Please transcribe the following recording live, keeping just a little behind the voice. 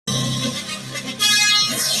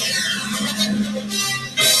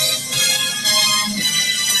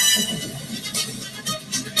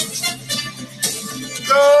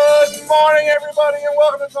everybody, and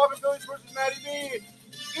welcome to Talking Phillies versus Matty B,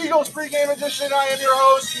 Eagles pregame edition. I am your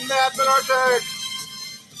host, Matt Benartek.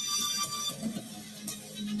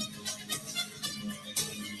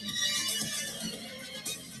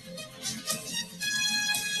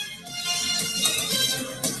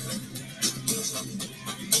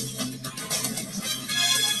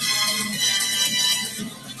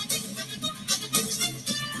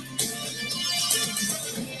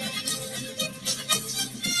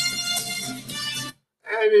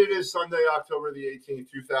 And it is Sunday, October the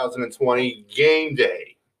 18th, 2020, game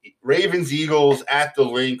day. Ravens-Eagles at the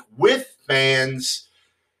link with fans.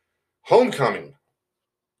 Homecoming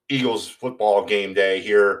Eagles football game day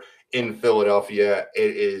here in Philadelphia.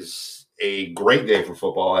 It is a great day for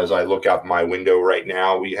football as I look out my window right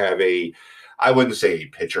now. We have I wouldn't say a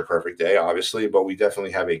picture-perfect day, obviously, but we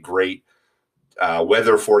definitely have a great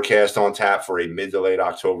weather forecast on tap for a mid to late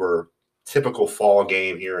October typical fall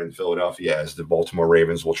game here in Philadelphia as the Baltimore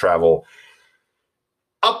Ravens will travel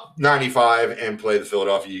up 95 and play the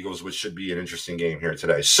Philadelphia Eagles, which should be an interesting game here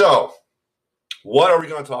today. So what are we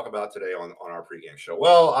going to talk about today on our pregame show?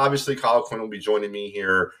 Well, obviously, Kyle Quinn will be joining me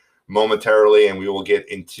here momentarily, and we will get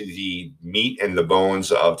into the meat and the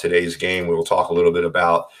bones of today's game. We will talk a little bit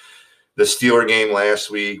about the Steeler game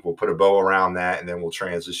last week. We'll put a bow around that, and then we'll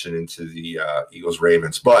transition into the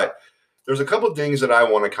Eagles-Ravens. But there's a couple of things that I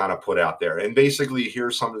want to kind of put out there. And basically,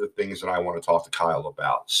 here's some of the things that I want to talk to Kyle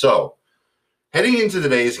about. So heading into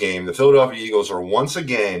today's game, the Philadelphia Eagles are once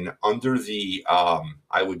again under the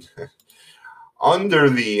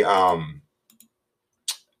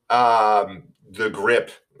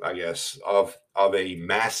grip, I guess, of a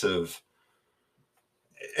massive,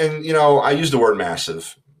 and I use the word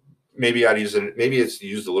massive. Maybe it's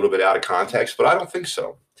used a little bit out of context, but I don't think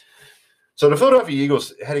so. So the Philadelphia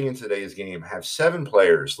Eagles heading into today's game have 7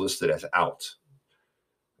 players listed as out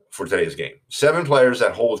for today's game. 7 players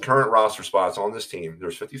that hold current roster spots on this team.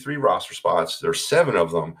 There's 53 roster spots. There's 7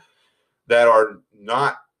 of them that are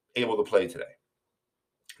not able to play today.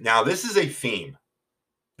 Now, this is a theme.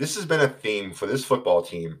 This has been a theme for this football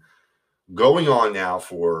team going on now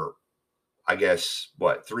for, I guess,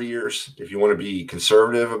 3 years, if you want to be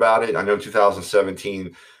conservative about it. I know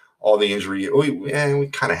 2017, all the injury, we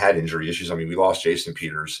kind of had injury issues. I mean, we lost Jason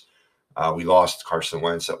Peters. We lost Carson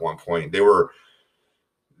Wentz at one point. They weren't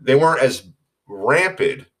as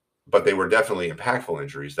rampant, but they were definitely impactful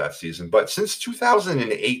injuries that season. But since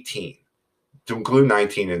 2018, to include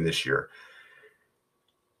 19 in this year,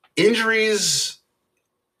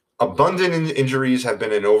 abundant injuries have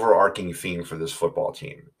been an overarching theme for this football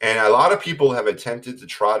team. And a lot of people have attempted to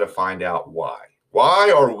try to find out why.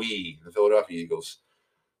 Why are we, the Philadelphia Eagles,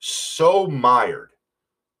 so mired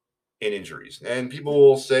in injuries? And people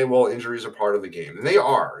will say, well, injuries are part of the game. And they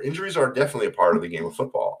are. Injuries are definitely a part of the game of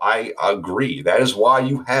football. I agree. That is why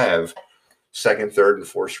you have second, third, and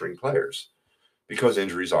fourth string players, because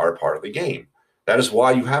injuries are a part of the game. That is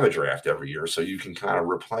why you have a draft every year, so you can kind of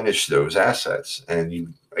replenish those assets and you're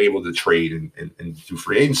able to trade and do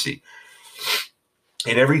free agency.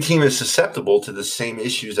 And every team is susceptible to the same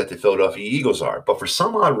issues that the Philadelphia Eagles are. But for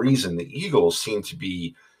some odd reason, the Eagles seem to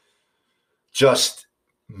be just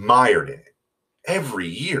mired in it every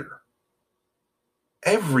year.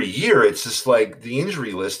 Every year, it's just like the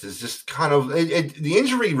injury list is just kind of the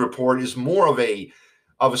injury report is more of a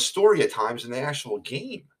story at times than the actual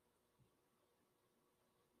game.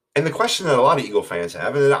 And the question that a lot of Eagle fans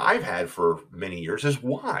have, and that I've had for many years, is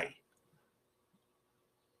why?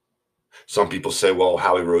 Some people say, well,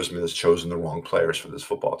 Howie Roseman has chosen the wrong players for this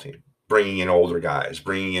football team, bringing in older guys,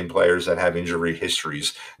 bringing in players that have injury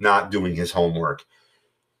histories, not doing his homework.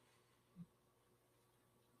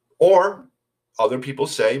 Or other people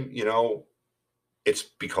say, it's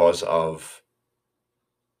because of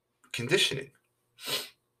conditioning.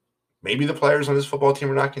 Maybe the players on this football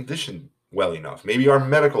team are not conditioned well enough. Maybe our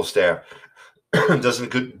medical staff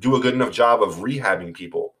doesn't do a good enough job of rehabbing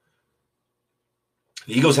people.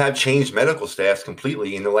 The Eagles have changed medical staffs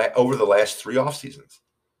completely over the last 3 off seasons.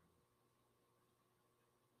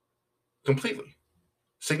 Completely,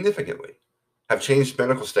 significantly, have changed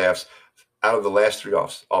medical staffs out of the last 3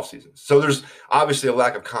 off seasons. So there's obviously a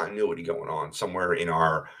lack of continuity going on somewhere in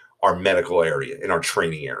our medical area, in our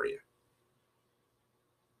training area.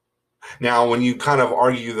 Now, when you kind of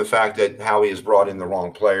argue the fact that Howie has brought in the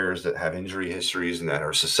wrong players that have injury histories and that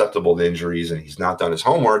are susceptible to injuries and he's not done his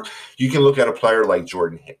homework, you can look at a player like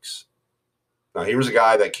Jordan Hicks. Now, he was a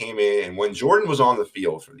guy that came in, and when Jordan was on the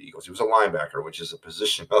field for the Eagles, he was a linebacker, which is a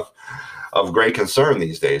position of great concern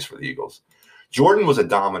these days for the Eagles. Jordan was a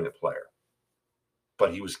dominant player,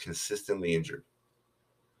 but he was consistently injured.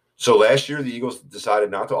 So last year, the Eagles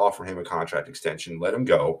decided not to offer him a contract extension, let him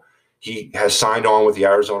go. He has signed on with the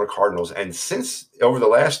Arizona Cardinals. And since over the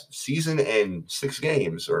last season and 6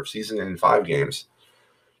 games, or season and 5 games,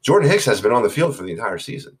 Jordan Hicks has been on the field for the entire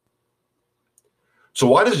season. So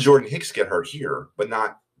why does Jordan Hicks get hurt here, but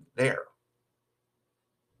not there?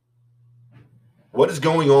 What is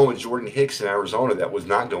going on with Jordan Hicks in Arizona that was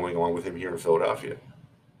not going on with him here in Philadelphia?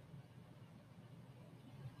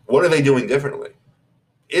 What are they doing differently?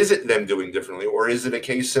 Is it them doing differently, or is it a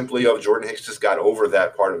case simply of Jordan Hicks just got over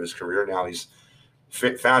that part of his career? Now he's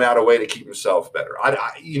found out a way to keep himself better.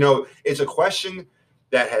 It's a question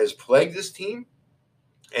that has plagued this team,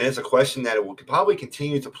 and it's a question that it will probably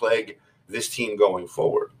continue to plague this team going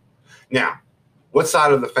forward. Now, what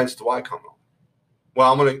side of the fence do I come on?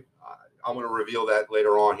 Well, I'm going to reveal that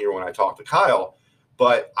later on here when I talk to Kyle,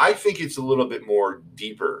 but I think it's a little bit more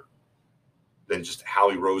deeper than just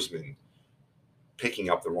Howie Roseman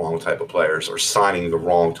picking up the wrong type of players or signing the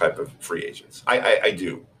wrong type of free agents. I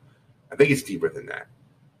do. I think it's deeper than that.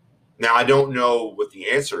 Now, I don't know what the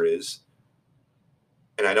answer is,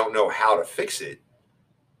 and I don't know how to fix it,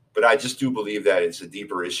 but I just do believe that it's a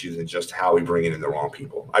deeper issue than just Howie bringing in the wrong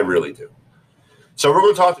people. I really do. So we're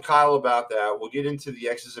going to talk to Kyle about that. We'll get into the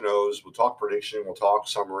X's and O's. We'll talk prediction. We'll talk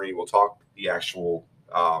summary. We'll talk the actual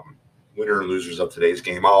winner and losers of today's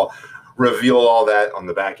game. I'll reveal all that on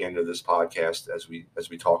the back end of this podcast as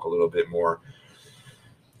we talk a little bit more.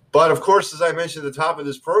 But of course, as I mentioned at the top of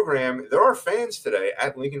this program, there are fans today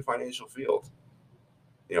at Lincoln Financial Field.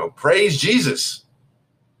 Praise Jesus.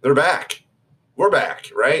 They're back. We're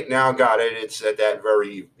back, right? Now, got it. It's at that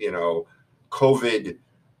very, COVID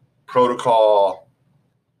protocol,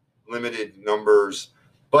 limited numbers,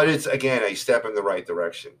 but it's, again, a step in the right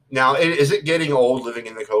direction. Now, is it getting old living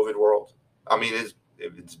in the COVID world? I mean,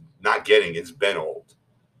 it's not getting, it's been old.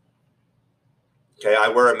 Okay, I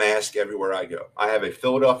wear a mask everywhere I go. I have a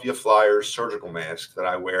Philadelphia Flyers surgical mask that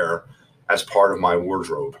I wear as part of my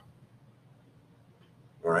wardrobe.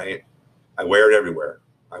 All right? I wear it everywhere.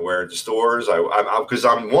 I wear it at the stores. Because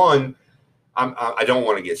I don't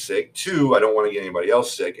want to get sick. 2, I don't want to get anybody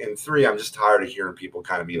else sick. And 3, I'm just tired of hearing people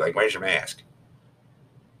kind of be like, where's your mask?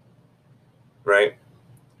 Right?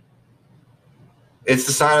 It's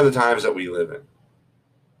the sign of the times that we live in.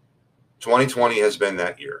 2020 has been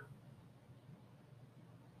that year.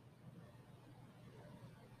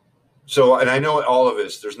 So, and I know all of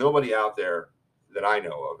us, there's nobody out there that I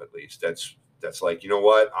know of, at least, that's like, you know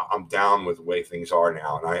what, I'm down with the way things are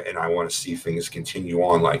now, and I want to see things continue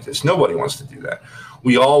on like this. Nobody wants to do that.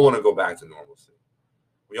 We all want to go back to normalcy.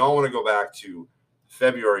 We all want to go back to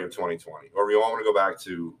February of 2020, or we all want to go back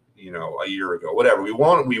to, a year ago, whatever. We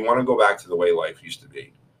want to go back to the way life used to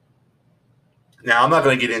be. Now, I'm not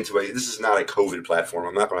going to get into it. This is not a COVID platform.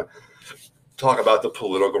 I'm not going to talk about the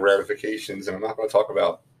political ramifications, and I'm not going to talk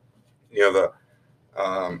about, the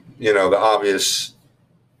obvious.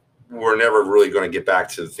 We're never really going to get back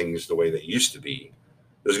to things the way they used to be.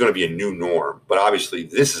 There's going to be a new norm, but obviously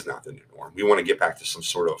this is not the new norm. We want to get back to some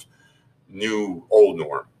sort of new old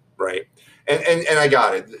norm, right? And I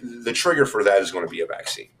got it. The trigger for that is going to be a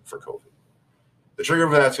vaccine for COVID. The trigger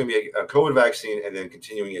for that is going to be a COVID vaccine, and then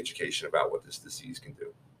continuing education about what this disease can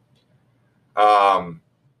do.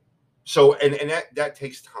 So that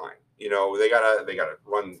takes time. They gotta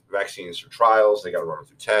run vaccines through trials. They got to run them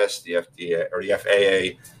through tests. The FDA or the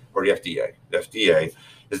FAA or the FDA. The FDA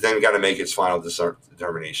has then got to make its final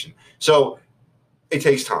determination. So it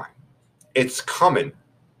takes time. It's coming,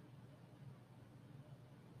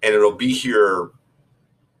 and it'll be here.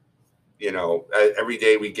 Every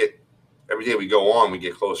day we go on, we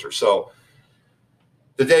get closer. So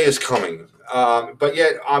the day is coming, but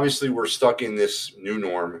yet obviously we're stuck in this new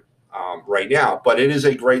norm right now. But it is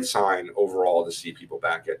a great sign overall to see people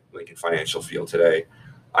back at Lincoln Financial Field today.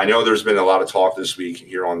 I know there's been a lot of talk this week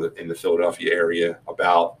here in the Philadelphia area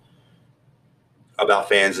about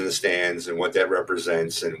fans in the stands and what that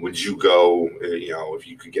represents, and would you go, if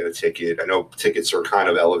you could get a ticket. I know tickets are kind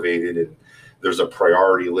of elevated, and there's a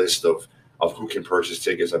priority list of who can purchase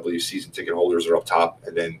tickets. I believe season ticket holders are up top,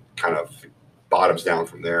 and then kind of bottoms down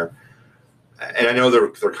from there. And I know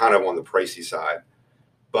they're kind of on the pricey side,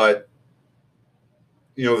 but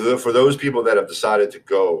for those people that have decided to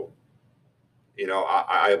go,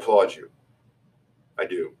 I applaud you. I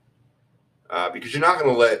do, because you're not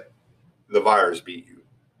going to let the virus beat you.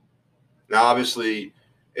 Now, obviously,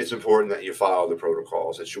 it's important that you follow the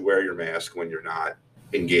protocols, that you wear your mask when you're not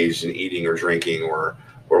engaged in eating or drinking or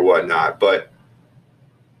whatnot,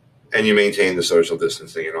 and you maintain the social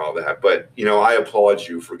distancing and all that. But, I applaud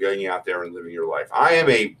you for getting out there and living your life. I am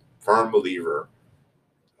a firm believer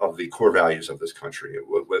of the core values of this country,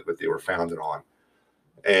 what they were founded on.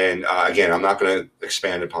 And again, I'm not going to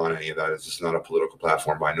expand upon any of that. It's just not a political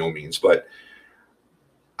platform by no means. But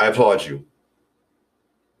I applaud you.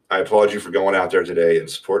 I applaud you for going out there today and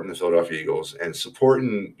supporting the Philadelphia Eagles and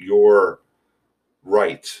supporting your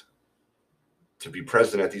right to be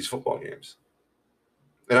present at these football games.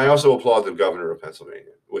 And I also applaud the governor of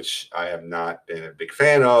Pennsylvania, which I have not been a big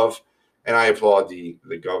fan of, and I applaud the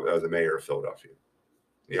mayor of Philadelphia,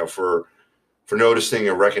 for noticing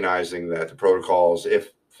and recognizing that the protocols,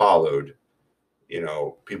 if followed,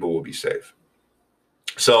 people will be safe.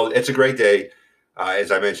 So it's a great day.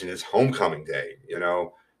 As I mentioned, it's homecoming day. The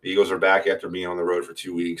Eagles are back after being on the road for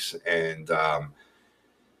 2 weeks, and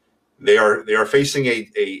they are facing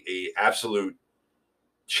a absolute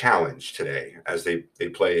challenge today as they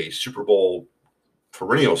play a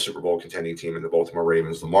perennial Super Bowl contending team in the Baltimore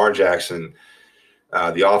Ravens. Lamar Jackson,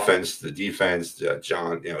 the offense, the defense,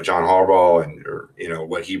 John Harbaugh, and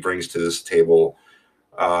what he brings to this table.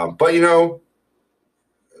 But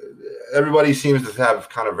everybody seems to have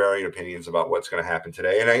kind of varying opinions about what's going to happen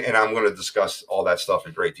today, and I'm going to discuss all that stuff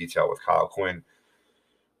in great detail with Kyle Quinn.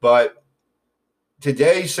 But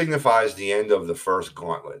today signifies the end of the first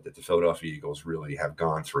gauntlet that the Philadelphia Eagles really have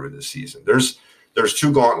gone through this season. There's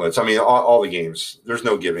two gauntlets. I mean, all the games. There's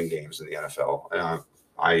no giving games in the NFL.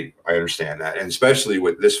 I understand that, and especially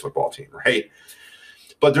with this football team, right?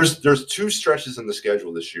 But there's two stretches in the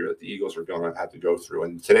schedule this year that the Eagles are going to have to go through,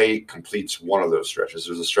 and today completes one of those stretches.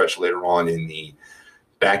 There's a stretch later on in the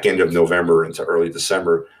back end of November into early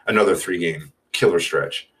December, another 3-game killer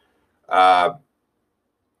stretch. And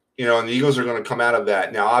the Eagles are going to come out of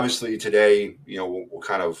that. Now, obviously, today, we'll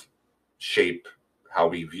kind of shape how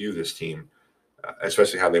we view this team,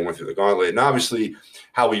 especially how they went through the gauntlet, and obviously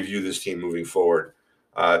how we view this team moving forward.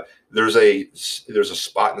 There's a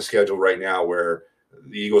spot in the schedule right now where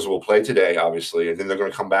the Eagles will play today, obviously, and then they're going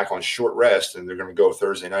to come back on short rest, and they're going to go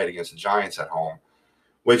Thursday night against the Giants at home,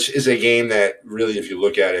 which is a game that really, if you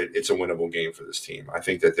look at it, it's a winnable game for this team. I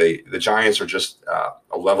think that the Giants are just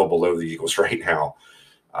a level below the Eagles right now.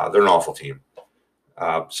 They're an awful team.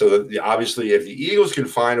 So obviously, if the Eagles can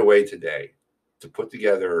find a way today to put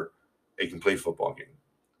together a complete football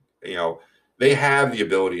game, they have the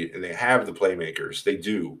ability and they have the playmakers. They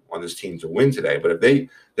do on this team to win today. But if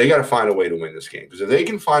they got to find a way to win this game, because if they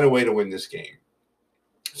can find a way to win this game,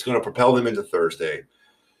 it's going to propel them into Thursday.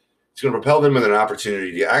 It's going to propel them with an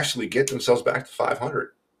opportunity to actually get themselves back to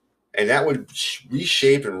 500, and that would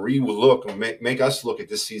reshape and relook and make us look at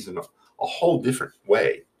this season a whole different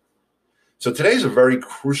way. So today's a very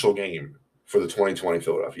crucial game for the 2020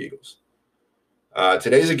 Philadelphia Eagles.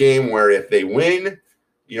 Today's a game where if they win,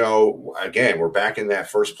 again, we're back in that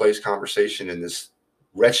first place conversation in this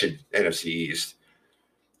wretched NFC East.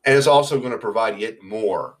 And it's also going to provide yet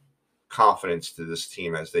more confidence to this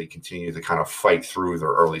team as they continue to kind of fight through their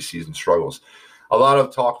early season struggles. A lot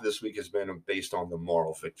of talk this week has been based on the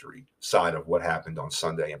moral victory side of what happened on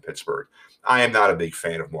Sunday in Pittsburgh. I am not a big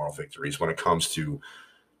fan of moral victories when it comes to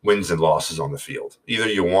wins and losses on the field. Either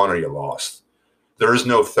you won or you lost. There is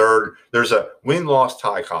no third. There's a win-loss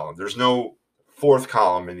tie column. There's no fourth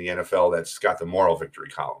column in the NFL that's got the moral victory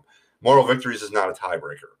column. Moral victories is not a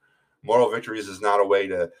tiebreaker. Moral victories is not a way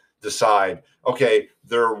to decide, okay,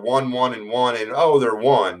 they're 1-1 and 1, and they're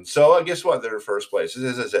 1. So guess what? They're in first place.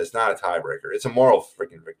 It's not a tiebreaker. It's a moral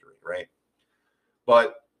freaking victory, right?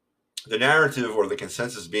 But the narrative or the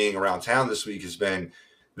consensus being around town this week has been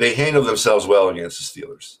they handled themselves well against the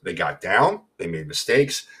Steelers. They got down, they made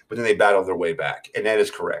mistakes, but then they battled their way back, and that is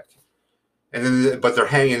correct. And then, but they're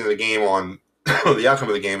hanging the game on the outcome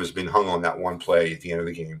of the game has been hung on that one play at the end of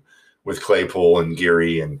the game with Claypool and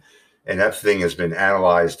Geary, and that thing has been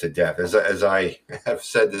analyzed to death. As I have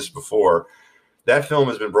said this before, that film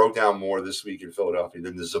has been broke down more this week in Philadelphia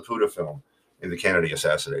than the Zapruder film in the Kennedy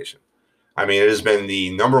assassination. I mean, it has been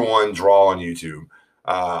the number one draw on YouTube.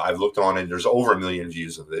 I've looked on it. There's over 1 million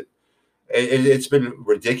views of it. It's been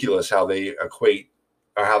ridiculous how they equate,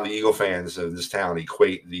 or how the Eagle fans of this town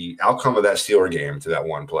equate the outcome of that Steeler game to that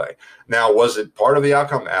one play. Now, was it part of the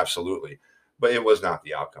outcome? Absolutely. But it was not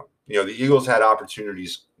the outcome. The Eagles had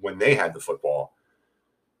opportunities when they had the football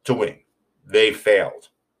to win. They failed.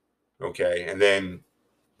 Okay. And then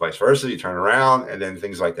vice versa, you turn around and then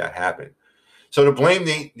things like that happen. So to blame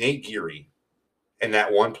Nate Geary and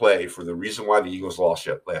that one play for the reason why the Eagles lost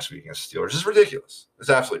last week against the Steelers is ridiculous. It's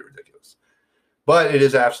absolutely ridiculous. But it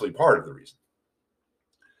is absolutely part of the reason.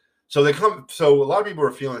 So a lot of people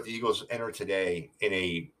are feeling that the Eagles enter today in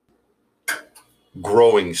a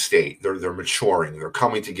growing state. They're maturing. They're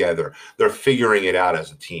coming together. They're figuring it out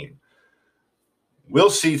as a team. We'll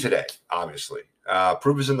see today, obviously.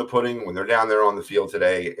 Proof is in the pudding. When they're down there on the field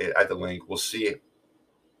today at the link, we'll see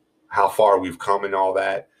how far we've come and all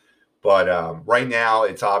that. But right now,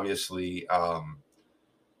 it's obviously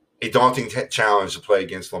a daunting challenge to play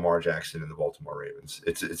against Lamar Jackson and the Baltimore Ravens.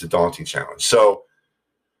 It's a daunting challenge. So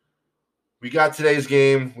we got today's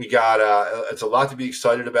game. We got it's a lot to be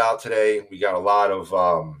excited about today. We got a lot of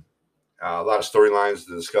storylines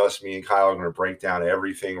to discuss. Me and Kyle are going to break down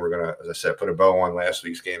everything. We're going to, as I said, put a bow on last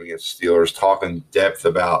week's game against the Steelers, talk in depth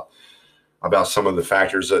about some of the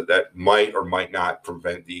factors that might or might not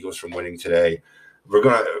prevent the Eagles from winning today. We're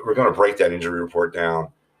gonna break that injury report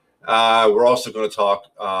down. We're also going to talk,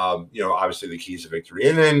 obviously the keys to victory,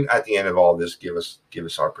 and then at the end of all this, give us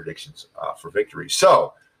our predictions for victory.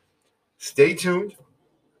 So stay tuned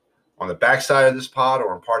on the backside of this pod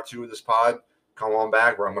or in part 2 of this pod. Come on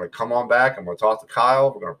back, where I'm going to come on back. I'm going to talk to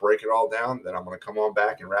Kyle. We're going to break it all down. Then I'm going to come on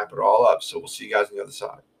back and wrap it all up. So we'll see you guys on the other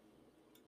side.